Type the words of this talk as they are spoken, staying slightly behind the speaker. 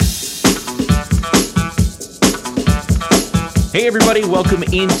Hey, everybody. Welcome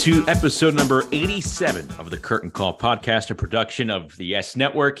into episode number 87 of the Curtain Call podcast, a production of the Yes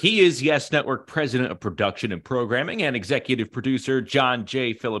Network. He is Yes Network President of Production and Programming and Executive Producer John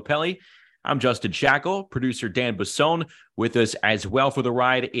J. Filippelli. I'm Justin Shackle, producer Dan Bassone, with us as well for the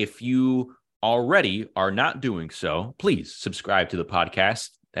ride. If you already are not doing so, please subscribe to the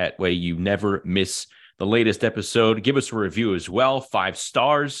podcast. That way you never miss the latest episode. Give us a review as well, 5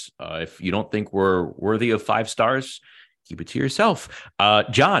 stars. If you don't think we're worthy of 5 stars, keep it to yourself.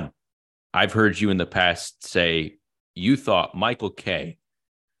 John, I've heard you in the past say you thought Michael Kay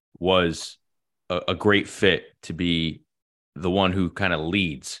was a great fit to be the one who kind of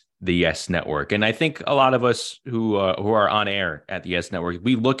leads the Yes Network. And I think a lot of us who are on air at the Yes Network,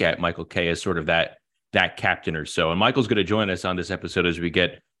 we look at Michael Kay as sort of that captain or so. And Michael's going to join us on this episode as we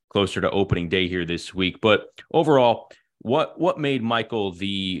get closer to opening day here this week. But overall, what made Michael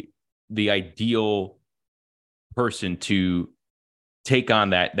the ideal person to take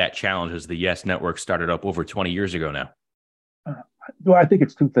on that challenge as the Yes Network started up over 20 years ago now? Well, I think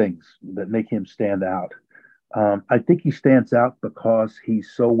it's 2 things that make him stand out. I think he stands out because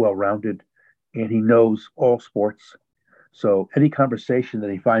he's so well-rounded and he knows all sports. So any conversation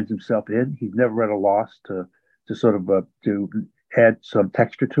that he finds himself in, he's never at a loss to add some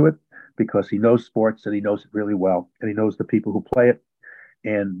texture to it, because he knows sports and he knows it really well, and he knows the people who play it.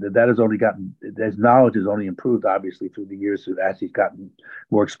 And that has only gotten, his knowledge has only improved, obviously, through the years as he's gotten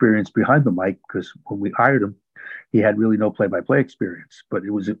more experience behind the mic, because when we hired him, he had really no play-by-play experience. But it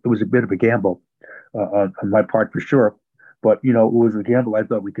was a bit of a gamble on my part, for sure. But, it was a gamble I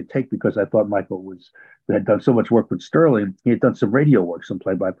thought we could take, because I thought Michael had done so much work with Sterling. He had done some radio work, some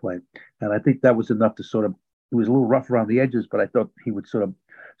play-by-play. And I think that was enough to it was a little rough around the edges, but I thought he would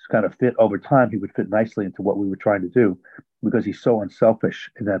kind of fit over time. He would fit nicely into what we were trying to do, because he's so unselfish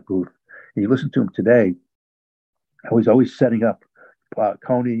in that booth. And you listen to him today, he's always setting up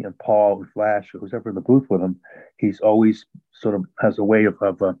Coney and Paul and Flash, or who's ever in the booth with him. He's always sort of has a way of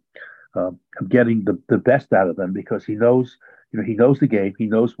getting the best out of them, because he knows the game, he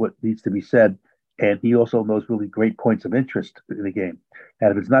knows what needs to be said, and he also knows really great points of interest in the game. And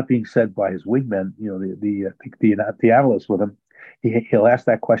if it's not being said by his wingmen, the analysts with him, he'll ask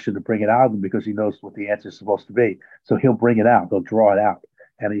that question to bring it out of him, because he knows what the answer is supposed to be. So he'll bring it out. He'll draw it out.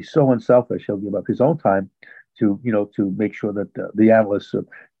 And he's so unselfish. He'll give up his own time to make sure that the analysts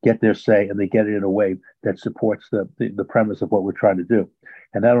get their say, and they get it in a way that supports the premise of what we're trying to do.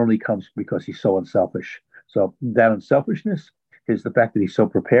 And that only comes because he's so unselfish. So that unselfishness is the fact that he's so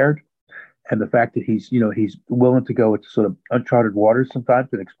prepared, and the fact that he's willing to go into sort of uncharted waters sometimes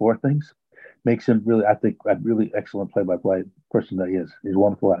and explore things, makes him really, I think, a really excellent play-by-play person that he is. He's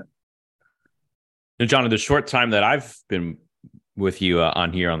wonderful at it. Now, John, in the short time that I've been with you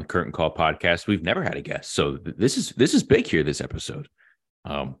on here on the Curtain Call podcast, we've never had a guest. So this is big here, this episode.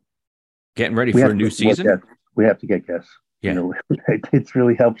 Getting ready for a new season. We have to get guests. Yeah. It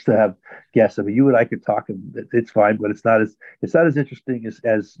really helps to have guests. I mean, you and I could talk, and it's fine, but it's not as interesting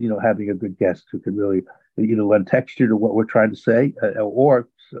as having a good guest who can really lend texture to what we're trying to say, or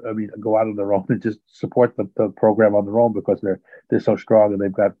go out on their own and just support the program on their own, because they're so strong, and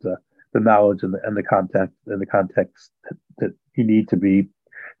they've got the knowledge and the context that you need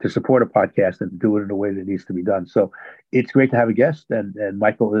to support a podcast and do it in a way that needs to be done. So it's great to have a guest, and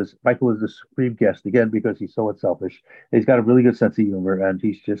Michael is the supreme guest, again, because he's so unselfish. He's got a really good sense of humor, and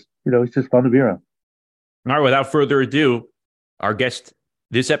he's just fun to be around. All right, without further ado, our guest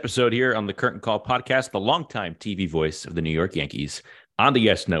this episode here on the Curtain Call podcast, the longtime TV voice of the New York Yankees on the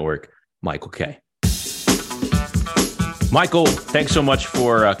Yes Network, Michael Kay. Michael, thanks so much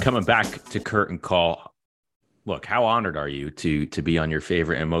for coming back to Curtain Call. Look, how honored are you to be on your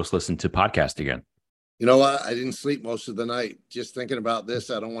favorite and most listened to podcast again? You know what? I didn't sleep most of the night. Just thinking about this,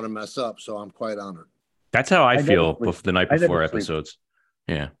 I don't want to mess up, so I'm quite honored. That's how I feel the night before episodes.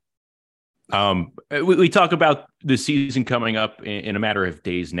 Yeah. We talk about the season coming up in a matter of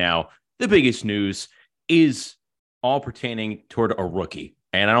days now. The biggest news is all pertaining toward a rookie.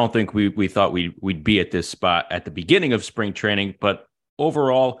 And I don't think we thought we'd be at this spot at the beginning of spring training, but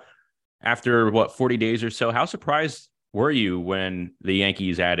overall, after 40 days or so, how surprised were you when the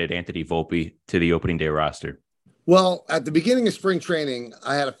Yankees added Anthony Volpe to the opening day roster? Well, at the beginning of spring training,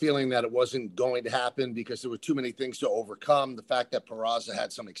 I had a feeling that it wasn't going to happen because there were too many things to overcome. The fact that Peraza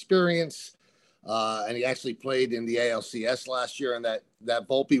had some experience, and he actually played in the ALCS last year, and that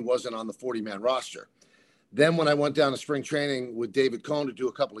Volpe wasn't on the 40-man roster. Then when I went down to spring training with David Cohn to do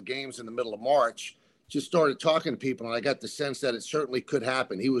a couple of games in the middle of March, just started talking to people, and I got the sense that it certainly could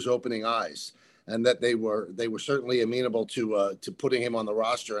happen. He was opening eyes, and that they were certainly amenable to putting him on the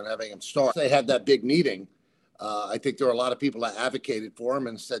roster and having him start. They had that big meeting I think there are a lot of people that advocated for him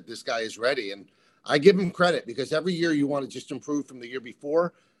and said this guy is ready. And I give him credit because every year you want to just improve from the year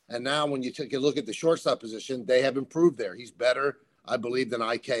before. And now when you take a look at the shortstop position, they have improved there. He's better, I believe, than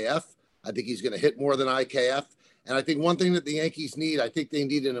IKF. I think he's going to hit more than IKF. And I think one thing that the Yankees need, I think they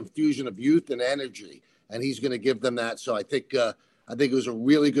need an infusion of youth and energy, and he's going to give them that. So I think it was a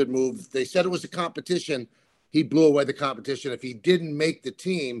really good move. They said it was a competition. He blew away the competition. If he didn't make the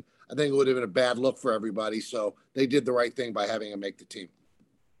team, I think it would have been a bad look for everybody. So they did the right thing by having him make the team.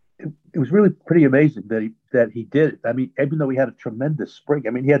 It was really pretty amazing that he did it. I mean, even though he had a tremendous spring, I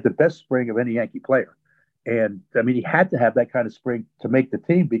mean, he had the best spring of any Yankee player. And I mean, he had to have that kind of spring to make the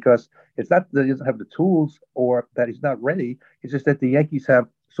team because it's not that he doesn't have the tools or that he's not ready. It's just that the Yankees have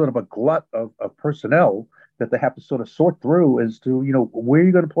sort of a glut of personnel that they have to sort of sort through as to, where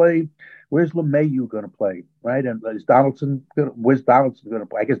you're going to play. Where's LeMahieu going to play? Right. And where's Donaldson going to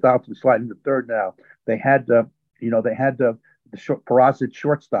play? I guess Donaldson's sliding to third now. They had, the Peraza at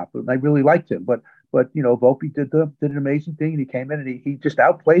shortstop, and I really liked him. But Volpe did an amazing thing, and he came in and he just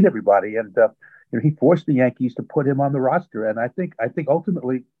outplayed everybody. And he forced the Yankees to put him on the roster, and I think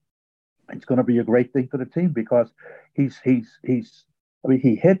ultimately it's going to be a great thing for the team because he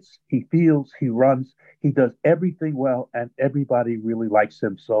hits, he fields, he runs, he does everything well, and everybody really likes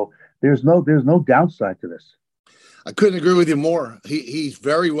him. So there's no downside to this. I couldn't agree with you more. He's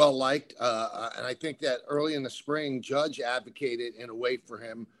very well liked, and I think that early in the spring, Judge advocated in a way for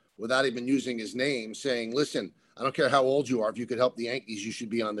him without even using his name, saying, "Listen, I don't care how old you are. If you could help the Yankees, you should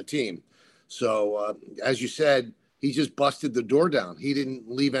be on the team." So, as you said, he just busted the door down. He didn't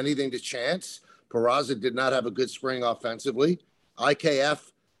leave anything to chance. Peraza did not have a good spring offensively.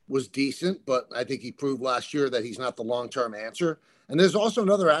 IKF was decent, but I think he proved last year that he's not the long-term answer. And there's also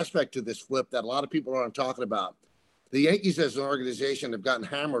another aspect to this flip that a lot of people aren't talking about. The Yankees as an organization have gotten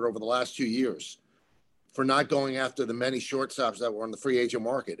hammered over the last 2 years for not going after the many shortstops that were on the free agent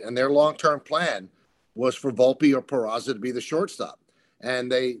market. And their long-term plan was for Volpe or Peraza to be the shortstop.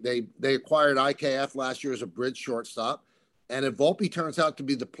 And they acquired IKF last year as a bridge shortstop. And if Volpe turns out to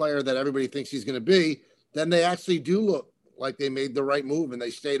be the player that everybody thinks he's going to be, then they actually do look like they made the right move and they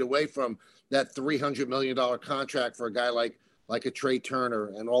stayed away from that $300 million contract for a guy like a Trey Turner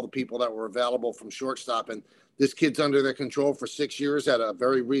and all the people that were available from shortstop. And this kid's under their control for 6 years at a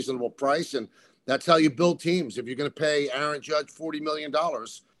very reasonable price. And that's how you build teams. If you're going to pay Aaron Judge $40 million,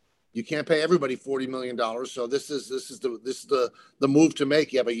 you can't pay everybody $40 million. So this is the move to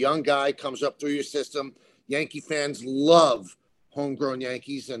make. You have a young guy comes up through your system. Yankee fans love homegrown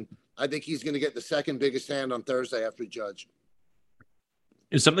Yankees, and I think he's going to get the second biggest hand on Thursday after Judge.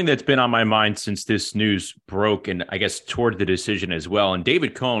 It's something that's been on my mind since this news broke, and I guess toward the decision as well. And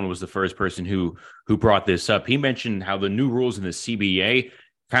David Cohn was the first person who brought this up. He mentioned how the new rules in the CBA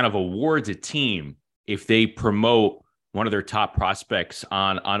kind of awards a team if they promote one of their top prospects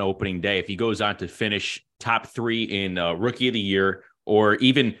on opening day. If he goes on to finish top 3 in Rookie of the Year or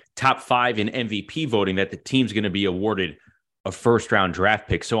even top 5 in MVP voting, that the team's going to be awarded a first-round draft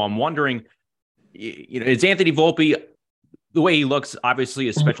pick. So I'm wondering, is Anthony Volpe, the way he looks, obviously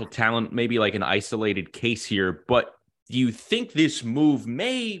a special talent, maybe like an isolated case here, but do you think this move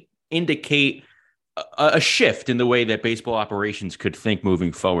may indicate a shift in the way that baseball operations could think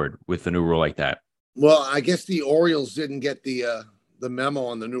moving forward with a new rule like that? Well, I guess the Orioles didn't get the memo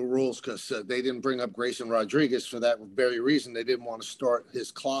on the new rules because they didn't bring up Grayson Rodriguez for that very reason. They didn't want to start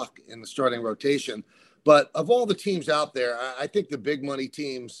his clock in the starting rotation. But of all the teams out there, I think the big money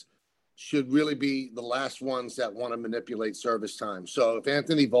teams should really be the last ones that want to manipulate service time. So if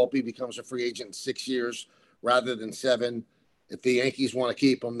Anthony Volpe becomes a free agent in 6 years rather than 7, if the Yankees want to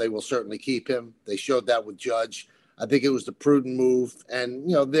keep him, they will certainly keep him. They showed that with Judge. I think it was the prudent move. And,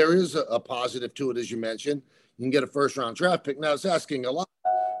 there is a positive to it, as you mentioned. You can get a first-round draft pick. Now, it's asking a lot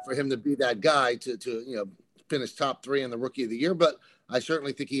for him to be that guy to finish top 3 in the Rookie of the Year, but I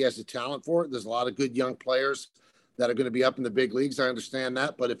certainly think he has the talent for it. There's a lot of good young players that are going to be up in the big leagues. I understand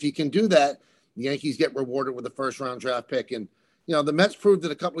that. But if he can do that, the Yankees get rewarded with a first-round draft pick. And, the Mets proved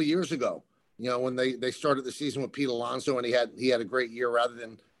it a couple of years ago, when they started the season with Pete Alonso and he had a great year rather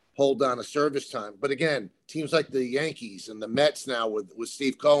than hold on a service time. But again, teams like the Yankees and the Mets now with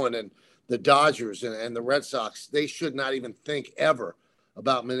Steve Cohen and the Dodgers and the Red Sox, they should not even think ever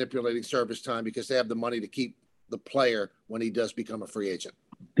about manipulating service time because they have the money to keep the player when he does become a free agent.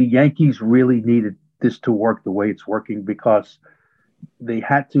 The Yankees really needed this to work the way it's working because they've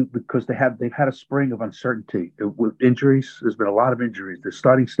had a spring of uncertainty with injuries. There's been a lot of injuries. The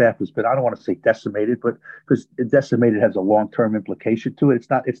starting staff has been, I don't want to say decimated, but because decimated has a long-term implication to it.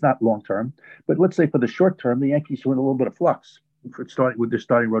 It's not long-term, but let's say for the short term, the Yankees are in a little bit of flux. for starting with their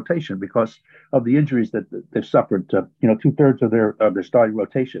starting rotation because of the injuries that they've suffered. 2/3 of their starting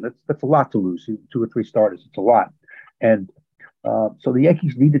rotation. That's a lot to lose. 2 or 3 starters. It's a lot, and so the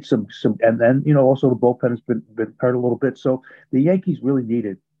Yankees needed some, and then also the bullpen has been hurt a little bit. So the Yankees really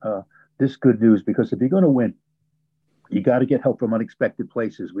needed this good news because if you're going to win, you got to get help from unexpected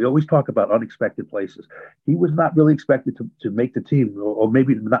places. We always talk about unexpected places. He was not really expected to make the team, or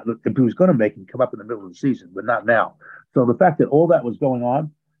maybe not. If he was going to make it, come up in the middle of the season, but not now. So the fact that all that was going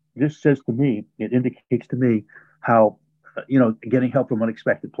on, just says to me, it indicates to me how getting help from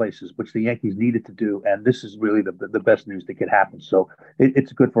unexpected places, which the Yankees needed to do, and this is really the best news that could happen. So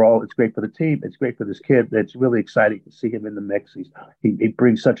it's good for all. It's great for the team. It's great for this kid. It's really exciting to see him in the mix. He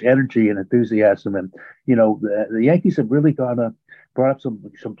brings such energy and enthusiasm, and the Yankees have really brought up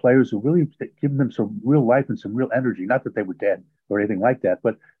some players who really given them some real life and some real energy. Not that they were dead or anything like that,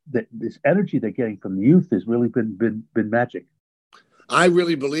 but this energy they're getting from the youth has really been magic. I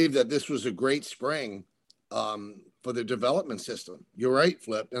really believe that this was a great spring for the development system. You're right,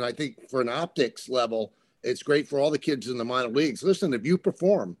 Flip. And I think for an optics level, it's great for all the kids in the minor leagues. Listen, if you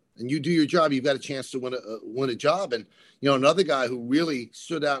perform and you do your job, you've got a chance to win a job. And, another guy who really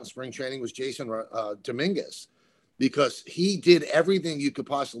stood out in spring training was Jason Dominguez, because he did everything you could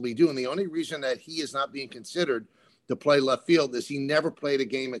possibly do. And the only reason that he is not being considered to play left field is he never played a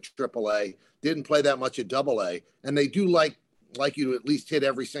game at AAA, didn't play that much at AA. And they do like you to at least hit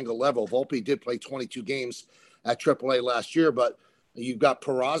every single level. Volpe did play 22 games at AAA last year, but you've got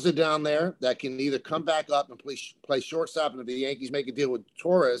Peraza down there that can either come back up and play shortstop, and if the Yankees make a deal with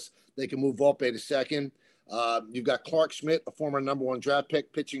Torres, they can move Volpe to second. You've got Clark Schmidt, a former #1 draft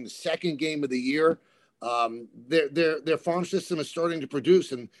pick, pitching the second game of the year. Their farm system is starting to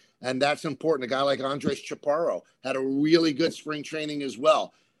produce, and that's important. A guy like Andres Chaparro had a really good spring training as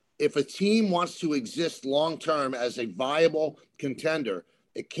well. If a team wants to exist long-term as a viable contender,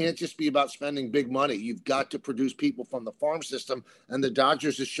 it can't just be about spending big money. You've got to produce people from the farm system, and the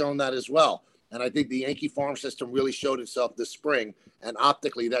Dodgers has shown that as well. And I think the Yankee farm system really showed itself this spring, and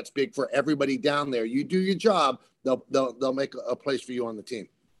optically, that's big for everybody down there. You do your job, they'll make a place for you on the team.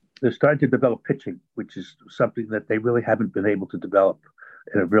 They're starting to develop pitching, which is something that they really haven't been able to develop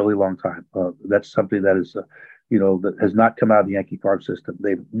in a really long time. That's something that is that has not come out of the Yankee farm system.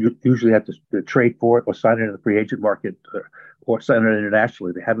 They usually have to trade for it or sign it in the free agent market or sign it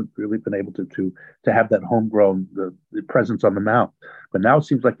internationally. They haven't really been able to have that homegrown the presence on the mound. But now it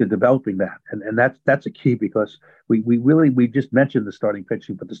seems like they're developing that, and that's a key because we just mentioned the starting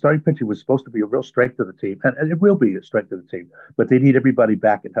pitching, but the starting pitching was supposed to be a real strength of the team, and it will be a strength of the team. But they need everybody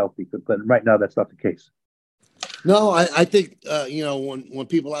back and healthy. But right now, that's not the case. No, I think when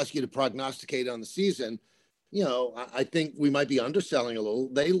people ask you to prognosticate on the season, I think we might be underselling a little.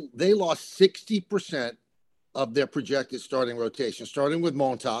 They lost 60% of their projected starting rotation, starting with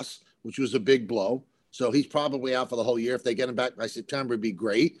Montas, which was a big blow. So he's probably out for the whole year. If they get him back by September, it'd be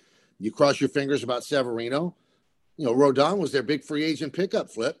great. You cross your fingers about Severino. Rodon was their big free agent pickup,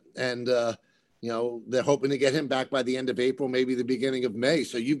 Flip. And, they're hoping to get him back by the end of April, maybe the beginning of May.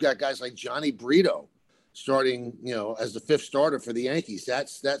 So you've got guys like Johnny Brito starting, as the 5th starter for the Yankees.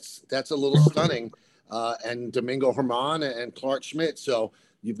 That's a little stunning. And Domingo Germán and Clark Schmidt. So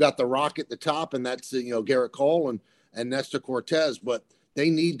you've got the rock at the top, and that's, Garrett Cole and Nestor Cortez. But they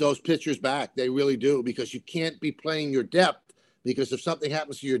need those pitchers back. They really do, because you can't be playing your depth, because if something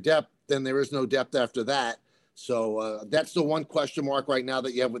happens to your depth, then there is no depth after that. So that's the one question mark right now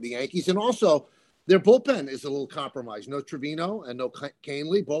that you have with the Yankees. And also, their bullpen is a little compromised. No Trevino and no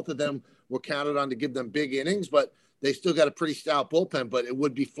Canely. Both of them were counted on to give them big innings, but they still got a pretty stout bullpen, but it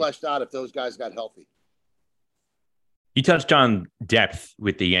would be fleshed out if those guys got healthy. You touched on depth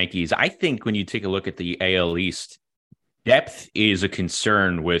with the Yankees. I think when you take a look at the AL East, depth is a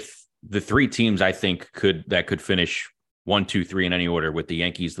concern with the 3 teams I think could finish 1, 2, 3 in any order, with the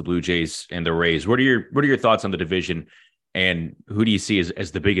Yankees, the Blue Jays, and the Rays. What are your thoughts on the division, and who do you see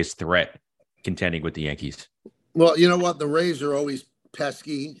as the biggest threat contending with the Yankees? Well, you know what? The Rays are always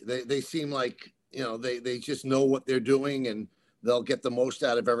pesky. They seem like, they just know what they're doing, and they'll get the most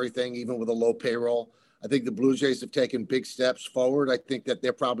out of everything, even with a low payroll. I think the Blue Jays have taken big steps forward. I think that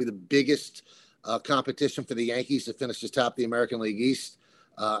they're probably the biggest competition for the Yankees to finish atop the American League East.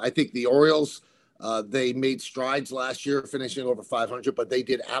 I think the Orioles, they made strides last year, finishing over 500, but they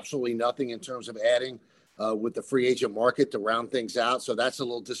did absolutely nothing in terms of adding with the free agent market to round things out. So that's a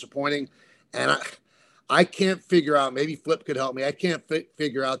little disappointing. And I can't figure out, maybe Flip could help me. I can't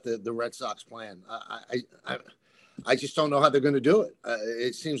figure out the Red Sox plan. I just don't know how they're going to do it.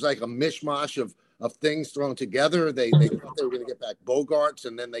 It seems like a mishmash of of things thrown together. They thought they were going to get back Bogarts,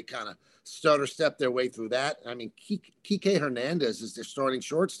 and then they kind of stutter step their way through that. I mean, Kike Hernandez is their starting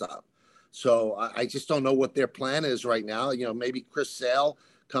shortstop. So I just don't know what their plan is right now. You know, maybe Chris Sale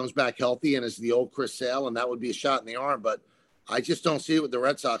comes back healthy and is the old Chris Sale, and that would be a shot in the arm. But I just don't see it with the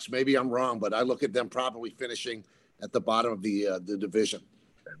Red Sox. Maybe I'm wrong, but I look at them probably finishing at the bottom of the division.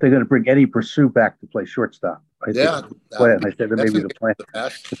 They're going to bring Eddie Pursue back to play shortstop. I Yeah. I said that maybe the plan.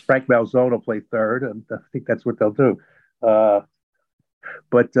 Frank Malzone will play third, and I think that's what they'll do.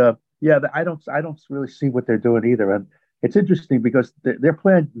 Yeah, I don't really see what they're doing either. And it's interesting because their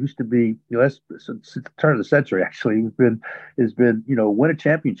plan used to be, since the turn of the century, actually, has been, win a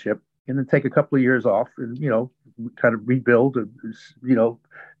championship and then take a couple of years off and, kind of rebuild and,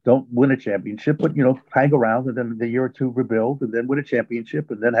 don't win a championship, but, hang around and then the year or two rebuild and then win a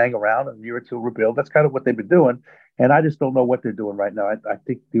championship and then hang around and a year or two rebuild. That's kind of what they've been doing. And I just don't know what they're doing right now. I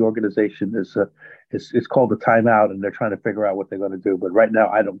think the organization is called a timeout and they're trying to figure out what they're going to do. But right now,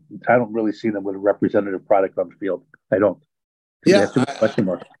 I don't really see them with a representative product on the field. I don't. Yeah.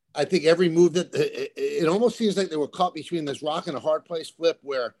 I think every move that it almost seems like they were caught between this rock and a hard place flip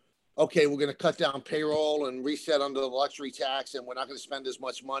where, okay, we're going to cut down payroll and reset under the luxury tax, and we're not going to spend as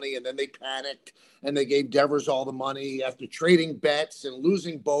much money. And then they panicked, and they gave Devers all the money after trading Betts and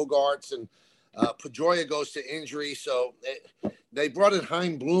losing Bogarts, and Pedroia goes to injury. So they brought in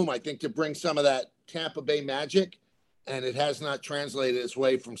Hein Bloom, I think, to bring some of that Tampa Bay magic, and it has not translated its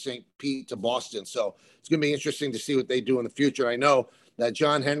way from St. Pete to Boston. So it's going to be interesting to see what they do in the future. I know that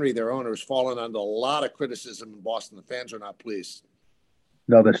John Henry, their owner, has fallen under a lot of criticism in Boston. The fans are not pleased.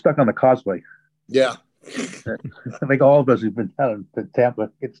 No, they're stuck on the causeway. Yeah. I think all of us who've been down to Tampa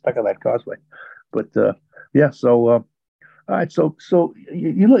get stuck on that causeway. But yeah, so all right, so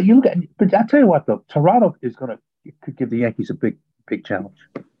you look at, but I'll tell you what though, Toronto could give the Yankees a big challenge.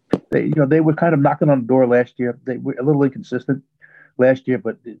 They were kind of knocking on the door last year. They were a little inconsistent last year,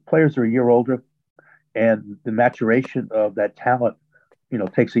 but the players are a year older, and the maturation of that talent,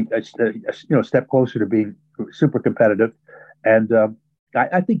 takes a step closer to being super competitive, and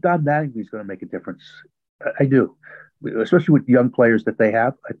I think Don Mattingly is going to make a difference. I do, especially with young players that they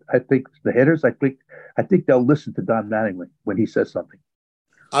have. I think the hitters. I think they'll listen to Don Mattingly when he says something.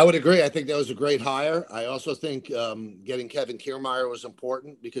 I would agree. I think that was a great hire. I also think getting Kevin Kiermaier was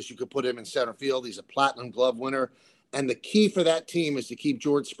important because you could put him in center field. He's a Platinum Glove winner, and the key for that team is to keep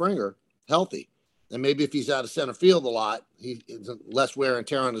George Springer healthy. And maybe if he's out of center field a lot, he's less wear and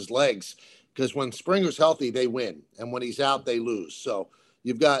tear on his legs. Because when Springer's healthy, they win, and when he's out, they lose. So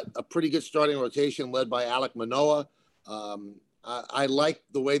you've got a pretty good starting rotation led by Alek Manoah. I like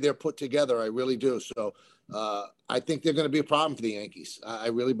the way they're put together. I really do. So I think they're going to be a problem for the Yankees. I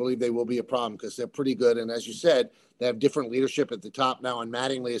really believe they will be a problem because they're pretty good. And as you said, they have different leadership at the top now. And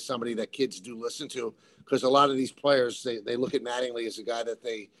Mattingly is somebody that kids do listen to because a lot of these players, they look at Mattingly as a guy that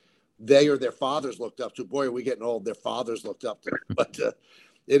they or their fathers looked up to. Boy, are we getting old. Their fathers looked up to. But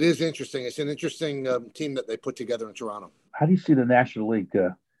it is interesting. It's an interesting team that they put together in Toronto. How do you see the National League?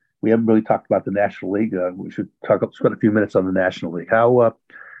 We haven't really talked about the National League. We should spend a few minutes on the National League. How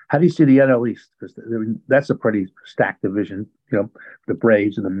do you see the NL East? Because that's a pretty stacked division. The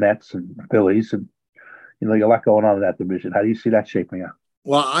Braves and the Mets and the Phillies, and a lot going on in that division. How do you see that shaping out?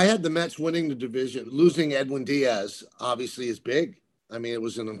 Well, I had the Mets winning the division. Losing Edwin Diaz obviously is big. I mean, it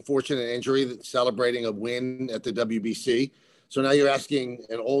was an unfortunate injury, celebrating a win at the WBC. So now you're asking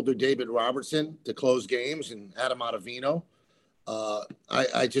an older David Robertson to close games and Adam Ottavino.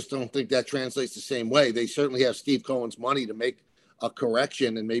 I just don't think that translates the same way. They certainly have Steve Cohen's money to make a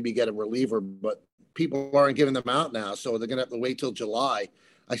correction and maybe get a reliever, but people aren't giving them out now, so they're going to have to wait till July.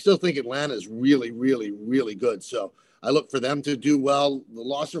 I still think Atlanta is really, really, really good. So I look for them to do well. The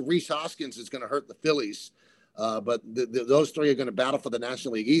loss of Rhys Hoskins is going to hurt the Phillies, but those three are going to battle for the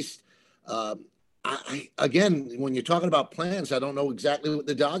National League East. Again, when you're talking about plans, I don't know exactly what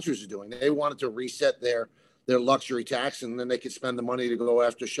the Dodgers are doing. They wanted to reset their luxury tax, and then they could spend the money to go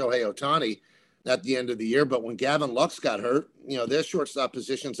after Shohei Ohtani at the end of the year. But when Gavin Lux got hurt, their shortstop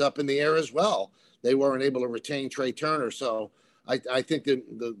position's up in the air as well. They weren't able to retain Trey Turner. So I think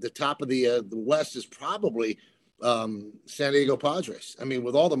the top of the West is probably San Diego Padres. I mean,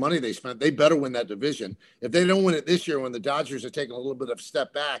 with all the money they spent, they better win that division. If they don't win it this year, when the Dodgers are taking a little bit of a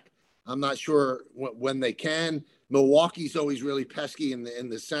step back, I'm not sure when they can. Milwaukee's always really pesky in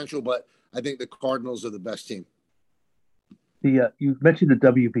the Central, but I think the Cardinals are the best team. You mentioned the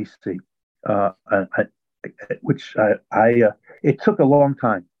WBC, it took a long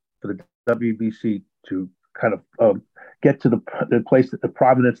time for the WBC to kind of get to the place, the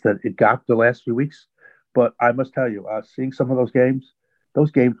prominence that it got the last few weeks. But I must tell you, seeing some of those games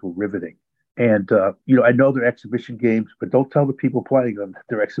were riveting. And I know they're exhibition games, but don't tell the people playing them that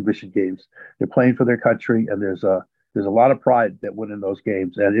they're exhibition games. They're playing for their country, and there's a lot of pride that went in those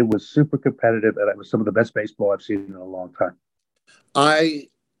games, and it was super competitive, and it was some of the best baseball I've seen in a long time.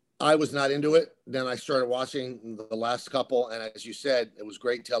 I was not into it. Then I started watching the last couple, and as you said, it was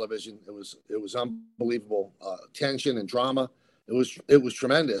great television. It was unbelievable tension and drama. It was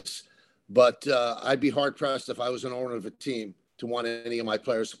tremendous. But I'd be hard pressed if I was an owner of a team to want any of my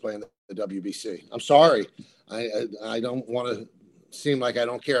players to play in the WBC. I'm sorry. I don't want to seem like I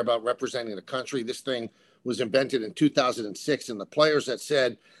don't care about representing the country. This thing was invented in 2006, and the players that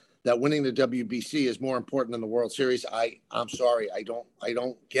said that winning the WBC is more important than the World Series, I'm sorry, I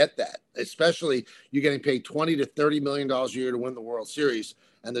don't get that. Especially you're getting paid $20 to $30 million a year to win the World Series,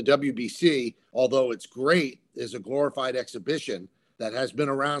 and the WBC, although it's great, is a glorified exhibition that has been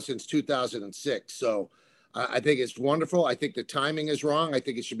around since 2006. So I think it's wonderful. I think the timing is wrong. I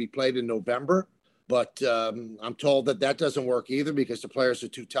think it should be played in November. But I'm told that doesn't work either because the players are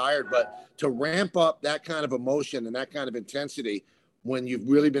too tired. But to ramp up that kind of emotion and that kind of intensity when you've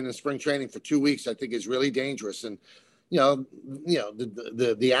really been in spring training for 2 weeks, I think is really dangerous. And, the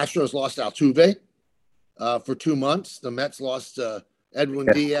Astros lost Altuve for 2 months. The Mets lost Edwin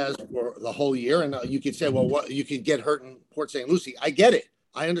Diaz for the whole year. And you could say, well, what you could get hurt in Port St. Lucie. I get it.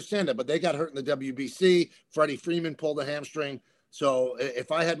 I understand that. But they got hurt in the WBC. Freddie Freeman pulled a hamstring. So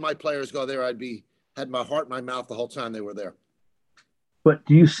if I had my players go there, had my heart in my mouth the whole time they were there. But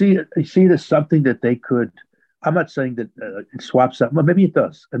do you see it? You see it as something that they could? I'm not saying that it swaps up. Well, maybe it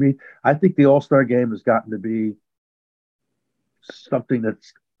does. I mean, I think the All-Star game has gotten to be something that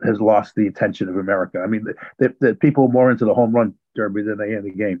has lost the attention of America. I mean, the people are more into the home run derby than they are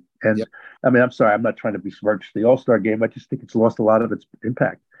the game. And yep. I mean, I'm sorry, I'm not trying to besmirch the All-Star game. I just think it's lost a lot of its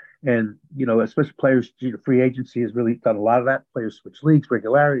impact. And, especially players, free agency has really done a lot of that. Players switch leagues,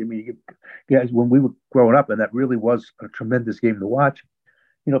 regularity. I mean, guys, when we were growing up, and that really was a tremendous game to watch,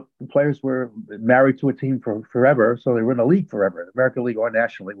 the players were married to a team for forever. So they were in the league forever, American League or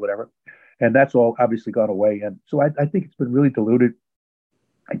National League, whatever. And that's all obviously gone away. And so I think it's been really diluted.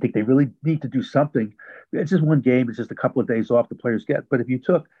 I think they really need to do something. It's just one game. It's just a couple of days off the players get. But if you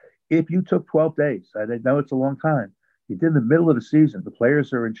took 12 days, I know it's a long time. You did in the middle of the season. The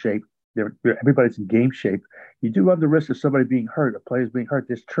players are in shape. Everybody's in game shape. You do run the risk of somebody being hurt, of players being hurt.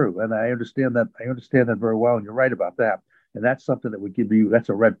 That's true, and I understand that. I understand that very well, and you're right about that. And that's something that would give you. That's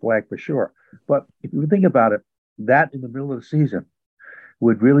a red flag for sure. But if you think about it, that in the middle of the season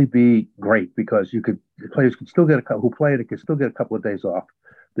would really be great because the players can still get who play it can still get a couple of days off.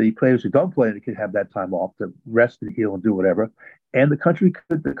 The players who don't play it can have that time off to rest and heal and do whatever. And the countries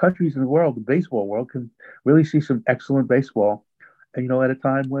in the world, the baseball world, can really see some excellent baseball. And, at a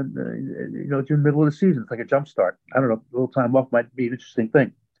time when, during the middle of the season, it's like a jump start. I don't know, a little time off might be an interesting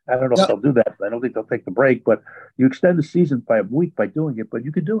thing. I don't know if they'll do that. I don't think they'll take the break, but you extend the season by a week by doing it, but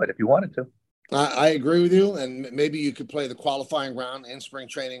you could do it if you wanted to. I agree with you. And maybe you could play the qualifying round in spring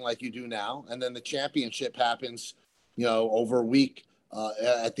training like you do now. And then the championship happens, over a week.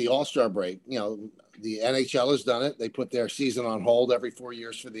 At the All-Star break, the NHL has done it. They put their season on hold every 4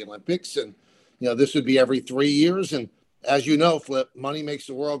 years for the Olympics. And, this would be every 3 years. And as you know, Flip, money makes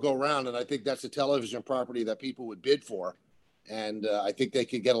the world go round. And I think that's a television property that people would bid for. And I think they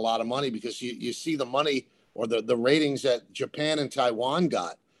could get a lot of money because you see the money or the ratings that Japan and Taiwan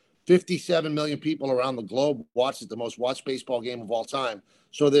got. 57 million people around the globe watched it, the most watched baseball game of all time.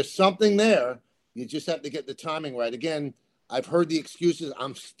 So there's something there. You just have to get the timing right. Again, I've heard the excuses.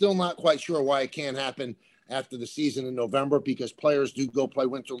 I'm still not quite sure why it can't happen after the season in November because players do go play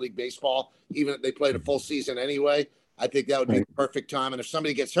Winter League baseball, even if they played a full season anyway. I think that would be the perfect time. And if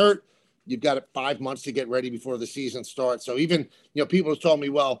somebody gets hurt, you've got 5 months to get ready before the season starts. So even, people have told me,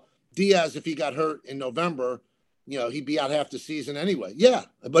 well, Diaz, if he got hurt in November, he'd be out half the season anyway. Yeah,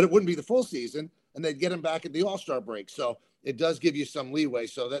 but it wouldn't be the full season, and they'd get him back at the All-Star break. So it does give you some leeway.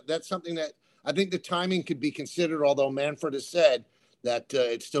 So that's something that I think the timing could be considered, although Manfred has said that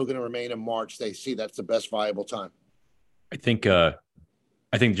it's still going to remain in March. They see that's the best viable time. I think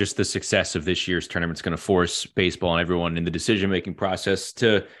just the success of this year's tournament is going to force baseball and everyone in the decision-making process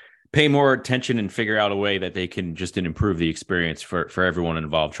to pay more attention and figure out a way that they can just improve the experience for everyone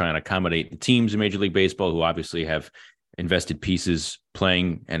involved, trying to accommodate the teams in Major League Baseball who obviously have invested pieces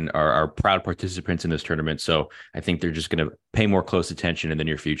playing and are proud participants in this tournament. So I think they're just going to pay more close attention in the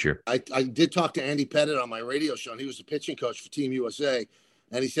near future. I did talk to Andy Pettit on my radio show, and he was the pitching coach for Team USA.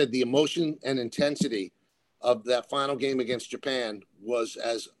 And he said the emotion and intensity of that final game against Japan was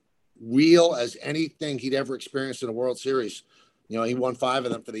as real as anything he'd ever experienced in a World Series. He won 5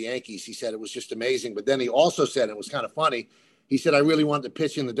 of them for the Yankees. He said it was just amazing. But then he also said, it was kind of funny, He said, I really wanted to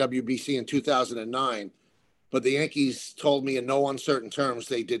pitch in the WBC in 2009, but the Yankees told me in no uncertain terms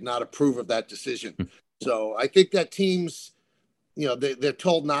they did not approve of that decision. So I think that teams, they're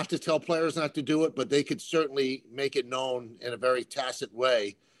told not to tell players not to do it, but they could certainly make it known in a very tacit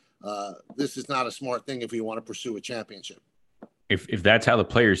way. This is not a smart thing if you want to pursue a championship. If that's how the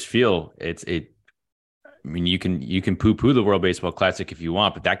players feel, I mean, you can poo-poo the World Baseball Classic if you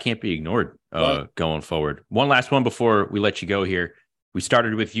want, but that can't be ignored going forward. One last one before we let you go here. We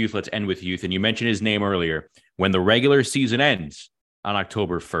started with youth. Let's end with youth. And you mentioned his name earlier. When the regular season ends on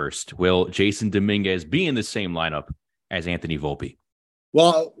October 1st, will Jason Dominguez be in the same lineup as Anthony Volpe?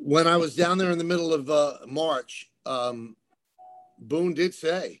 Well, when I was down there in the middle of March, Boone did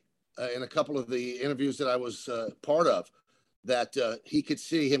say in a couple of the interviews that I was part of that he could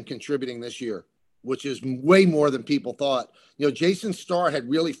see him contributing this year, which is way more than people thought. Jason's star had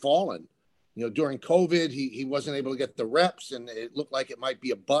really fallen. During COVID, he wasn't able to get the reps, and it looked like it might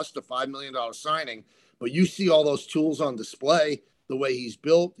be a bust, a $5 million signing. But you see all those tools on display, the way he's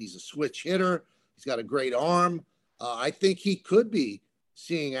built. He's a switch hitter. He's got a great arm. I think he could be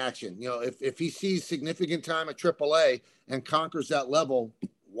seeing action. If he sees significant time at AAA and conquers that level,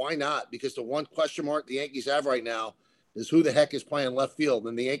 why not? Because the one question mark the Yankees have right now is who the heck is playing left field,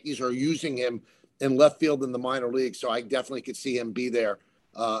 and the Yankees are using him in left field in the minor leagues. So I definitely could see him be there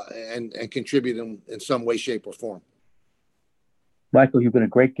and contribute in some way, shape, or form. Michael, you've been a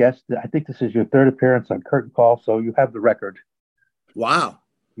great guest. I think this is your third appearance on Curtain Call, so you have the record. Wow.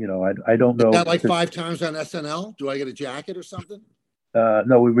 I don't know. Is that like 5 times on SNL? Do I get a jacket or something?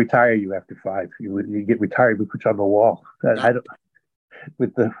 No, we retire you after 5. You get retired, we put you on the wall. I don't.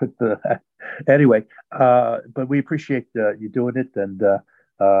 With the anyway, but we appreciate you doing it, and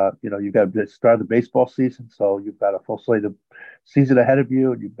you got to start the baseball season, so you've got a full slate of season ahead of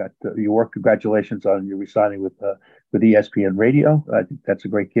you, and you've got your work. Congratulations on your resigning with ESPN Radio. I think that's a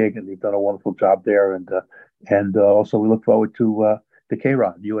great gig, and you've done a wonderful job there. And also we look forward to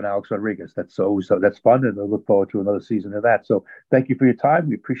K-Rod, you and Alex Rodriguez. That's fun, and I look forward to another season of that. So thank you for your time.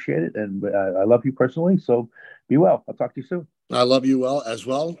 We appreciate it, and I love you personally. So be well. I'll talk to you soon. I love you as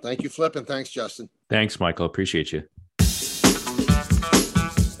well. Thank you, Flip, and thanks, Justin. Thanks, Michael. Appreciate you.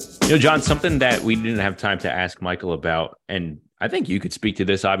 John, something that we didn't have time to ask Michael about, and I think you could speak to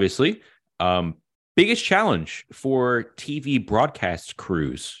this, obviously. Biggest challenge for TV broadcast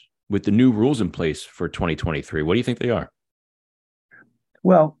crews with the new rules in place for 2023. What do you think they are?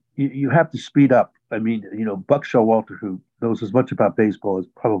 Well, you have to speed up. I mean, Buck Showalter, who knows as much about baseball as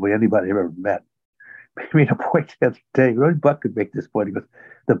probably anybody I've ever met, made a point the other day. Only Buck could make this point. He goes,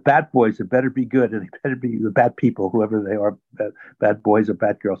 the bat boys had better be good, and they better be the bad people, whoever they are, bad boys or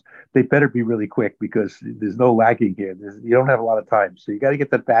bad girls. They better be really quick because there's no lagging here. You don't have a lot of time. So you got to get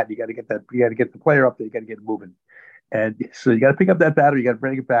that bat. You got to get the player up there. You got to get it moving. And so you got to pick up that batter. You got to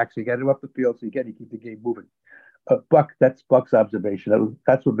bring it back. So you got to go up the field. So you got to keep the game moving. Buck, that's Buck's observation.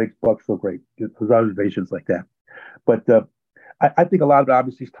 That's what makes Buck so great. His observations like that. But I think a lot of it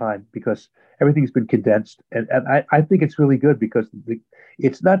obviously is time because everything's been condensed, and I think it's really good because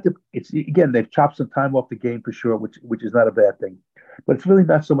it's again they've chopped some time off the game for sure, which is not a bad thing, but it's really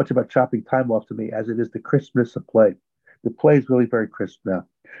not so much about chopping time off to me as it is the crispness of play. The play is really very crisp now,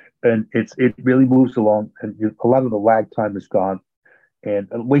 and it really moves along, and a lot of the lag time is gone, and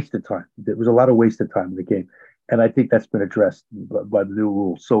wasted time. There was a lot of wasted time in the game. And I think that's been addressed by the new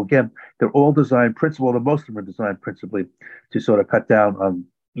rules. So again, they're all designed principally, most of them are designed principally to sort of cut down on,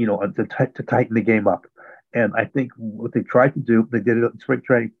 to tighten the game up. And I think what they tried to do, they did it in spring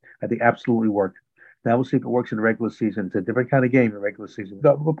training, I think absolutely worked. Now we'll see if it works in the regular season. It's a different kind of game in the regular season.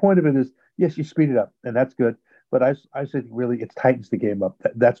 The point of it is, yes, you speed it up, and that's good. But I think really it tightens the game up.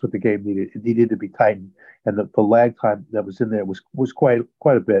 That's what the game needed. It needed to be tightened. And the lag time that was in there was quite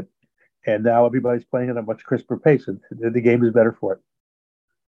a bit. And now everybody's playing at a much crisper pace, and the game is better for it.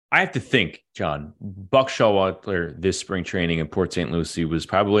 I have to think, John, Buck Showalter this spring training in Port St. Lucie was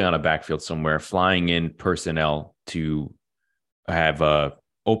probably on a backfield somewhere, flying in personnel to have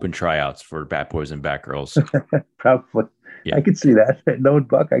open tryouts for Bat Boys and Bat Girls. Probably. Yeah. I could see that. Knowing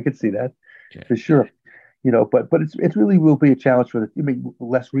Buck, I could see that for sure. But it really will be a challenge for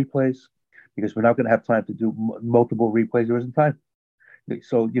less replays because we're not going to have time to do multiple replays. There isn't time.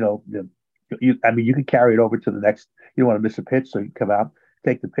 So, you can carry it over to the next. You don't want to miss a pitch, so you come out,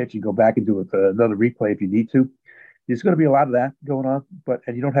 take the pitch, and go back and do another replay if you need to. There's going to be a lot of that going on,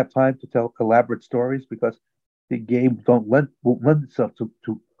 and you don't have time to tell elaborate stories because the game won't lend itself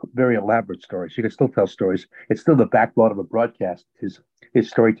to very elaborate stories. You can still tell stories. It's still the backbone of a broadcast is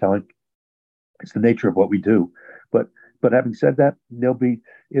storytelling. It's the nature of what we do. But having said that,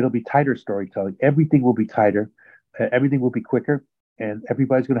 it'll be tighter storytelling. Everything will be tighter. Everything will be quicker, and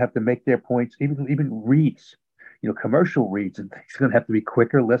everybody's going to have to make their points. Even reads, commercial reads and things are going to have to be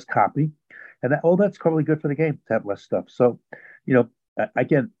quicker, less copy, and that's probably good for the game to have less stuff. So,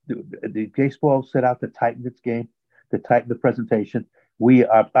 again, the baseball set out to tighten its game, to tighten the presentation. We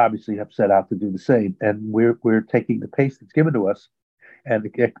obviously have set out to do the same, and we're taking the pace that's given to us and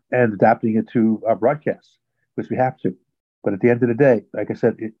adapting it to our broadcasts, because we have to. But at the end of the day, like I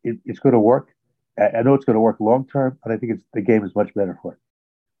said, it's going to work. I know it's going to work long term, and I think the game is much better for it.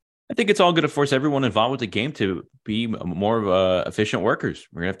 I think it's all going to force everyone involved with the game to be more of efficient workers.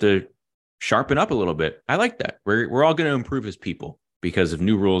 We're going to have to sharpen up a little bit. I like that. We're all going to improve as people because of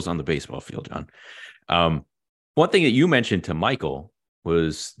new rules on the baseball field, John. One thing that you mentioned to Michael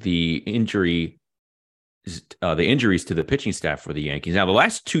was the injuries to the pitching staff for the Yankees. Now, the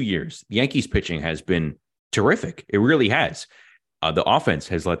last 2 years, the Yankees pitching has been terrific. It really has. The offense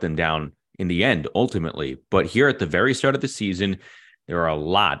has let them down in the end, ultimately. But here at the very start of the season, there are a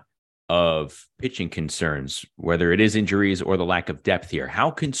lot of pitching concerns, whether it is injuries or the lack of depth here. How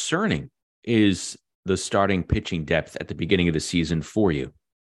concerning is the starting pitching depth at the beginning of the season for you?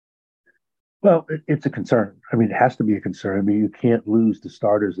 Well, it's a concern. I mean, it has to be a concern. I mean, you can't lose the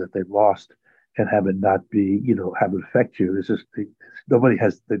starters that they've lost and have it not be, have it affect you. It's just nobody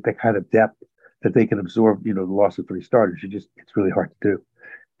has the kind of depth that they can absorb, the loss of 3 starters. It's really hard to do.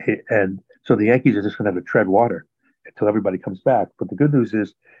 And so the Yankees are just going to have to tread water until everybody comes back. But the good news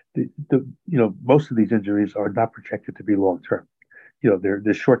is, most of these injuries are not projected to be long term.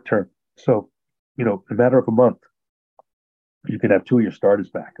 They're short term. So, in a matter of a month, you can have 2 of your starters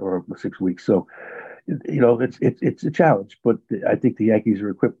back, or 6 weeks. So, it's a challenge, but I think the Yankees are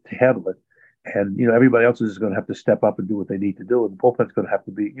equipped to handle it. And, everybody else is going to have to step up and do what they need to do. And the bullpen's going to have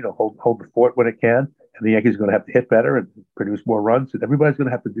to be, hold the fort when it can. And the Yankees are going to have to hit better and produce more runs. And everybody's going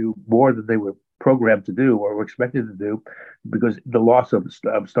to have to do more than they were programmed to do or were expected to do, because the loss of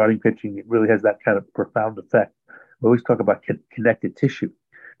starting pitching, it really has that kind of profound effect. We always talk about connected tissue.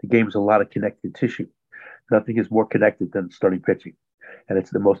 The game is a lot of connected tissue. Nothing is more connected than starting pitching. And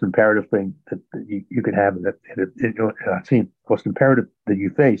it's the most imperative thing that you can have in a team. The most imperative that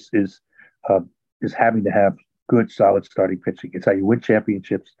you face is having to have good, solid starting pitching. It's how you win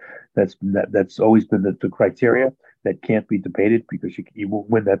championships. That's always been the criteria that can't be debated, because you won't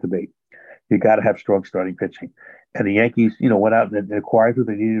win that debate. You got to have strong starting pitching. And the Yankees, went out and acquired what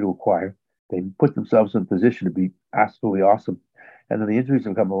they needed to acquire. They put themselves in a position to be absolutely awesome. And then the injuries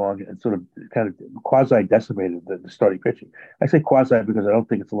have come along and sort of kind of quasi decimated the starting pitching. I say quasi because I don't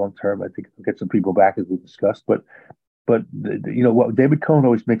think it's long term. I think it'll get some people back, as we discussed. But what David Cohn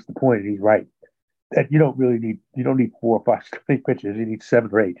always makes the point, and he's right, that you don't need 4 or 5 starting pitchers. You need 7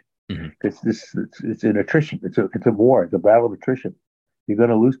 or 8. Mm-hmm. It's an attrition. It's a war. It's a battle of attrition. You're going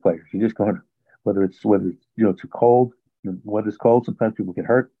to lose players. You're just going to, whether it's too cold. When it's cold, sometimes people get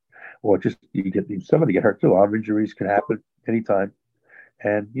hurt, or just somebody get hurt too. Arm injuries can happen anytime,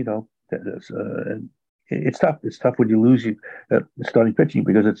 and it's tough. It's tough when you lose starting pitching,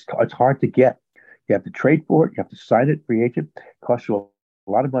 because it's hard to get. You have to trade for it. You have to sign it, free agent. It costs you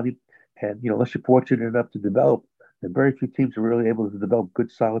a lot of money, and unless you're fortunate enough to develop, and very few teams are really able to develop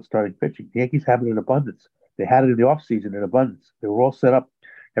good, solid starting pitching. The Yankees have it in abundance. They had it in the offseason in abundance. They were all set up.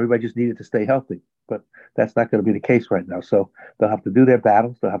 Everybody just needed to stay healthy. But that's not going to be the case right now. So they'll have to do their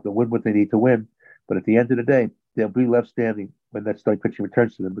battles. They'll have to win what they need to win. But at the end of the day, they'll be left standing when that starting pitching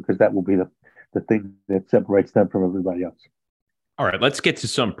returns to them, because that will be the thing that separates them from everybody else. All right, let's get to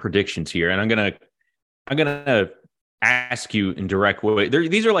some predictions here. And I'm gonna ask you in direct way.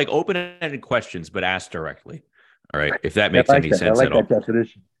 These are like open-ended questions, but asked directly. All right, if that makes any sense at all. I like that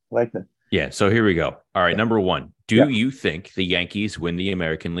definition. I like that. Yeah, so here we go. All right, number 1. Do you think the Yankees win the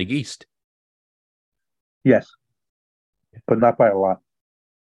American League East? Yes, but not by a lot.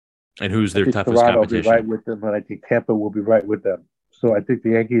 And who's their toughest Toronto competition? will be right with them, and I think Tampa will be right with them. So I think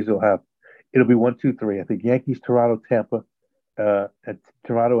the Yankees it'll be 1, 2, 3. I think Yankees, Toronto, Tampa, and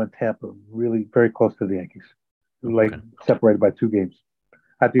Toronto and Tampa really very close to the Yankees, separated by 2 games.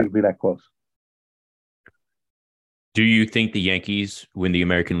 I think it'll be that close. Do you think the Yankees win the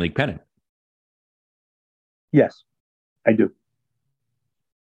American League pennant? Yes, I do.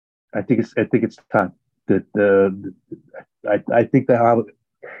 I think it's time that I think that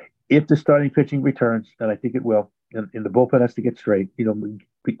if the starting pitching returns, and I think it will, and the bullpen has to get straight,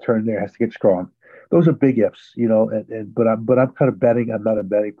 return there has to get strong. Those are big ifs, but I'm kind of betting. I'm not a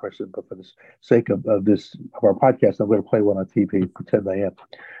betting person, but for the sake of our podcast, I'm going to play one on TV, pretend I am.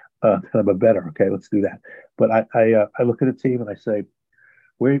 I'm a bettor. Okay, let's do that. But I look at a team and I say,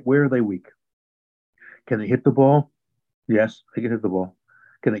 where are they weak? Can they hit the ball? Yes, they can hit the ball.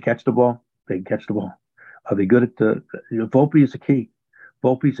 Can they catch the ball? They can catch the ball. Are they good at Volpe is a key.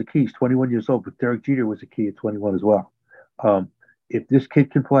 Volpe is a key. He's 21 years old, but Derek Jeter was a key at 21 as well. Um, if this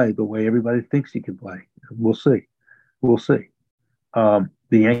kid can play the way everybody thinks he can play, we'll see. We'll see. The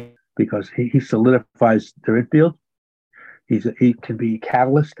Yankees, because he solidifies their infield. He can be a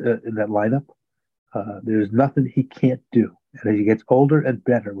catalyst in that lineup. There's nothing he can't do. And as he gets older and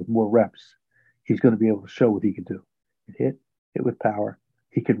better with more reps, he's going to be able to show what he can do. Hit with power.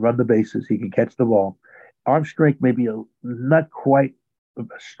 He can run the bases. He can catch the ball. Arm strength may be not quite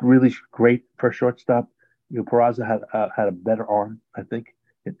really great for shortstop. Peraza had a better arm, I think.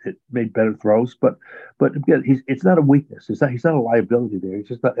 It made better throws, but again, it's not a weakness. He's not a liability there. He's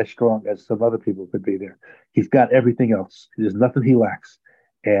just not as strong as some other people could be there. He's got everything else. There's nothing he lacks.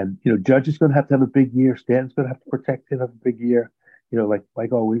 And Judge is going to have a big year. Stanton's going to have to protect him, have a big year.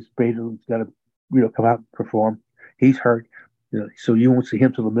 Like always, Bader's got to come out and perform. He's hurt. So you won't see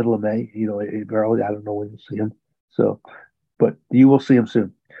him till the middle of May. Early. I don't know when you'll see him. So, but you will see him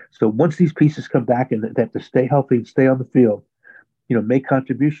soon. So once these pieces come back and they have to stay healthy and stay on the field, make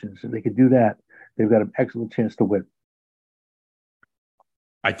contributions, and they can do that, they've got an excellent chance to win.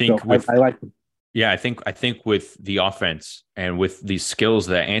 I think I like them. Yeah, I think with the offense and with the skills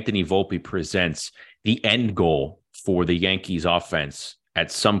that Anthony Volpe presents, the end goal for the Yankees offense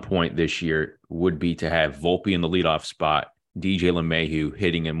at some point this year would be to have Volpe in the leadoff spot, DJ LeMahieu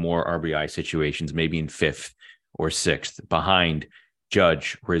hitting in more RBI situations, maybe in fifth or sixth, behind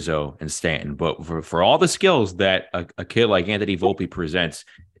Judge, Rizzo, and Stanton. But for all the skills that a kid like Anthony Volpe presents,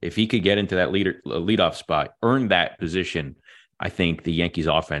 if he could get into that leadoff spot, earn that position, I think the Yankees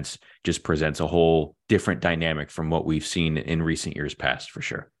offense just presents a whole different dynamic from what we've seen in recent years past, for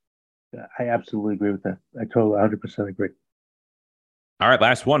sure. I absolutely agree with that. I totally 100% agree. All right,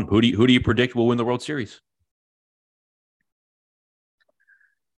 last one. Who do you predict will win the World Series?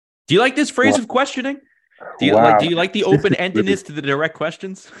 Do you like this phrase of questioning? Do you like the open-endedness to the direct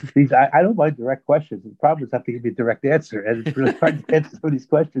questions? I don't mind direct questions. The problem is I have to give you a direct answer, and it's really hard to answer some of these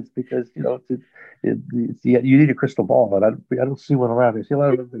questions because you need a crystal ball, and I don't see one around. I see a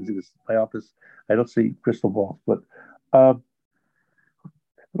lot of other things in my office. I don't see crystal balls, but who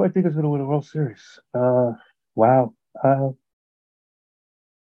do I think is going to win the World Series? Wow. I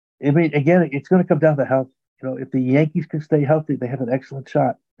mean, again, it's going to come down to health. If the Yankees can stay healthy, they have an excellent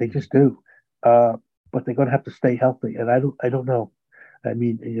shot. They just do. But they're going to have to stay healthy, and I don't know. I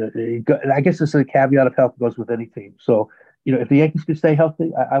mean, I guess this is a caveat of health goes with any team. So, if the Yankees can stay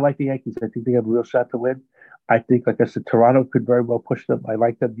healthy, I like the Yankees. I think they have a real shot to win. I think, like I said, Toronto could very well push them. I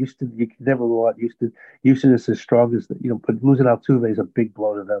like them. Houston, you can never rule out Houston. Houston is as strong as but losing Altuve is a big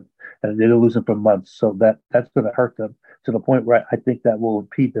blow to them, and they're losing for months. So that's going to hurt them to the point where I think that will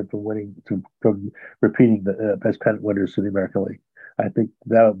impede them from repeating the best pennant winners in the American League. I think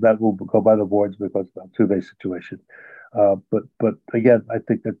that will go by the boards because of the Altuve situation. But again, I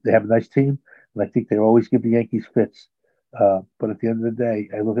think that they have a nice team, and I think they always give the Yankees fits. But at the end of the day,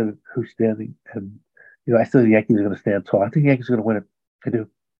 I look at who's standing, and I still think the Yankees are going to stand tall. I think the Yankees are going to win it. I do.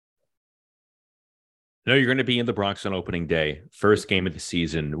 No, you're going to be in the Bronx on opening day, first game of the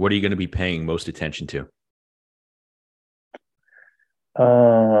season. What are you going to be paying most attention to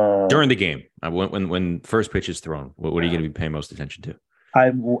during the game? When first pitch is thrown, what are you going to be paying most attention to?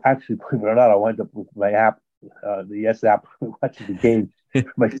 I'm actually, believe it or not, I wind up with my app, the Yes app, watching the game.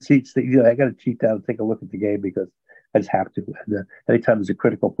 My seats, I got to cheat down and take a look at the game because I just have to. And anytime there's a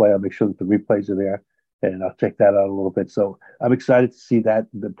critical play, I'll make sure that the replays are there, and I'll check that out a little bit. So I'm excited to see that.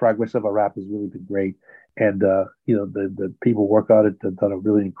 The progress of our app has really been great. And, the people work on it. They've done a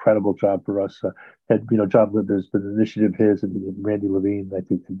really incredible job for us. John Linder's been an initiative his and Randy Levine. I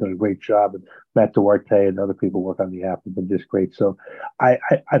think they've done a great job. And Matt Duarte and other people work on the app have been just great. So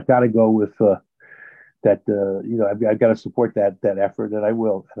I've got to go with that. I've got to support that effort, and I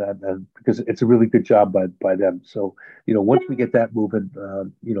will, and because it's a really good job by them. So once we get that moving,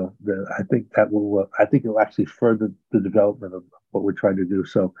 I think that will. I think it'll actually further the development of what we're trying to do.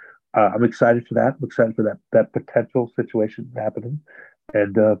 So. I'm excited for that. I'm excited for that potential situation happening,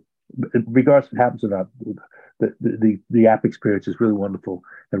 and regardless if it happens or not, the app experience is really wonderful.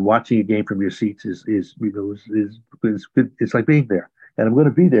 And watching a game from your seats is good. It's like being there, and I'm going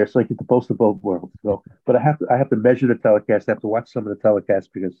to be there, so I get the best of both worlds. So, but I have to measure the telecast. I have to watch some of the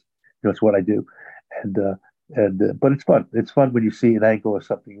telecast because it's what I do, and but it's fun. It's fun when you see an angle or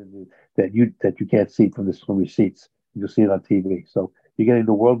something that you can't see from your seats. You'll see it on TV. So. You're getting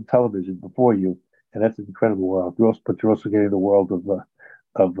the world of television before you, and that's an incredible world. But you're also getting the world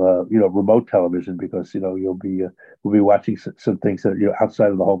of remote television because we'll be watching some things that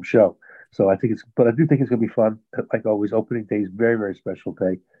outside of the home show. So I do think it's going to be fun. Like always, opening day is very, very special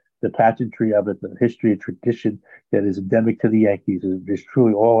day. the pageantry of it, the history and tradition that is endemic to the Yankees is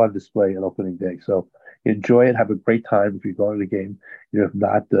truly all on display on opening day. So enjoy it. Have a great time if you're going to the game. If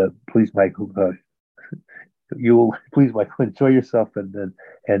not, please, Michael, Michael, enjoy yourself. And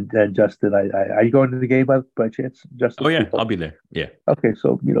Justin, are you going to the game by chance, Justin? Oh yeah, I'll be there. Yeah. Okay,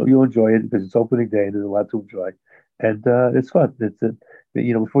 so you'll enjoy it because it's opening day and there's a lot to enjoy, and it's fun.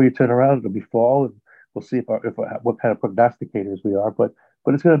 Before you turn around, it'll be fall, and we'll see what kind of prognosticators we are. But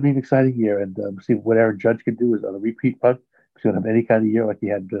it's going to be an exciting year, and see what Aaron Judge can do is on a repeat run. If he's going to have any kind of year like he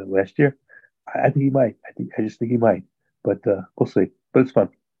had last year, I think he might. I just think he might, but we'll see. But it's fun.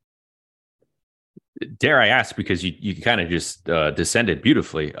 Dare I ask, because you kind of just descended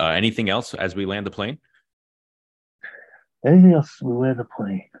beautifully. Anything else as we land the plane? Anything else we land the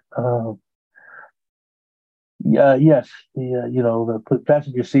plane? Yeah, yes.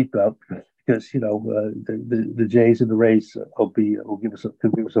 Fasten your seatbelt because the Jays and the Rays will give us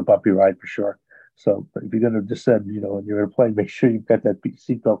a bumpy ride for sure. So if you're going to descend, and you're in a plane, make sure you've got that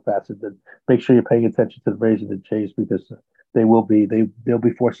seatbelt fastened, and make sure you're paying attention to the Rays and the Jays because they'll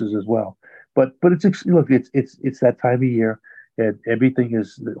be forces as well. But it's that time of year, and everything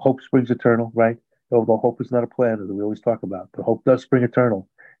is hope springs eternal, right? Although hope is not a plan, as we always talk about, but hope does spring eternal,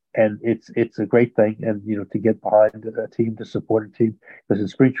 and it's a great thing. And to get behind a team, to support a team, because in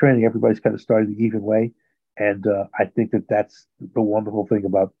spring training everybody's kind of started the even way, and I think that's the wonderful thing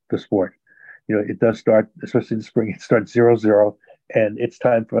about the sport. It does start, especially in the spring. It starts 0-0, and it's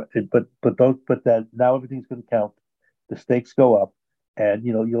time for it. But that now everything's going to count. The stakes go up, and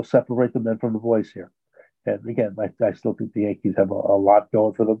you'll separate the men from the boys here. And again, I still think the Yankees have a lot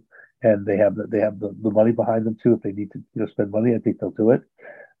going for them, and they have the money behind them too. If they need to spend money, I think they'll do it.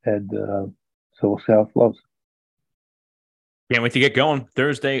 And so we'll see how it flows. Can't wait to get going.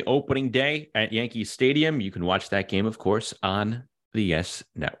 Thursday opening day at Yankee Stadium. You can watch that game, of course, on the Yes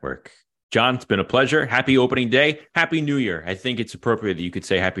Network. John, it's been a pleasure. Happy opening day. Happy New Year. I think it's appropriate that you could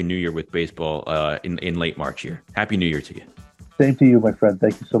say Happy New Year with baseball in late March here. Happy New Year to you. Same to you, my friend.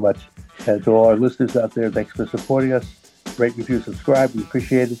 Thank you so much. And to all our listeners out there, thanks for supporting us. Rate, review, subscribe. We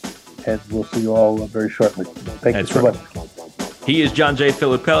appreciate it. And we'll see you all very shortly. Thank you so much. He is John J.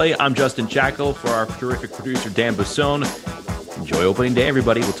 Filippelli. I'm Justin Jackal for our terrific producer, Dan Bassone. Enjoy opening day,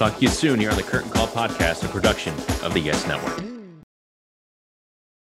 everybody. We'll talk to you soon here on the Curtain Call Podcast, a production of the Yes Network.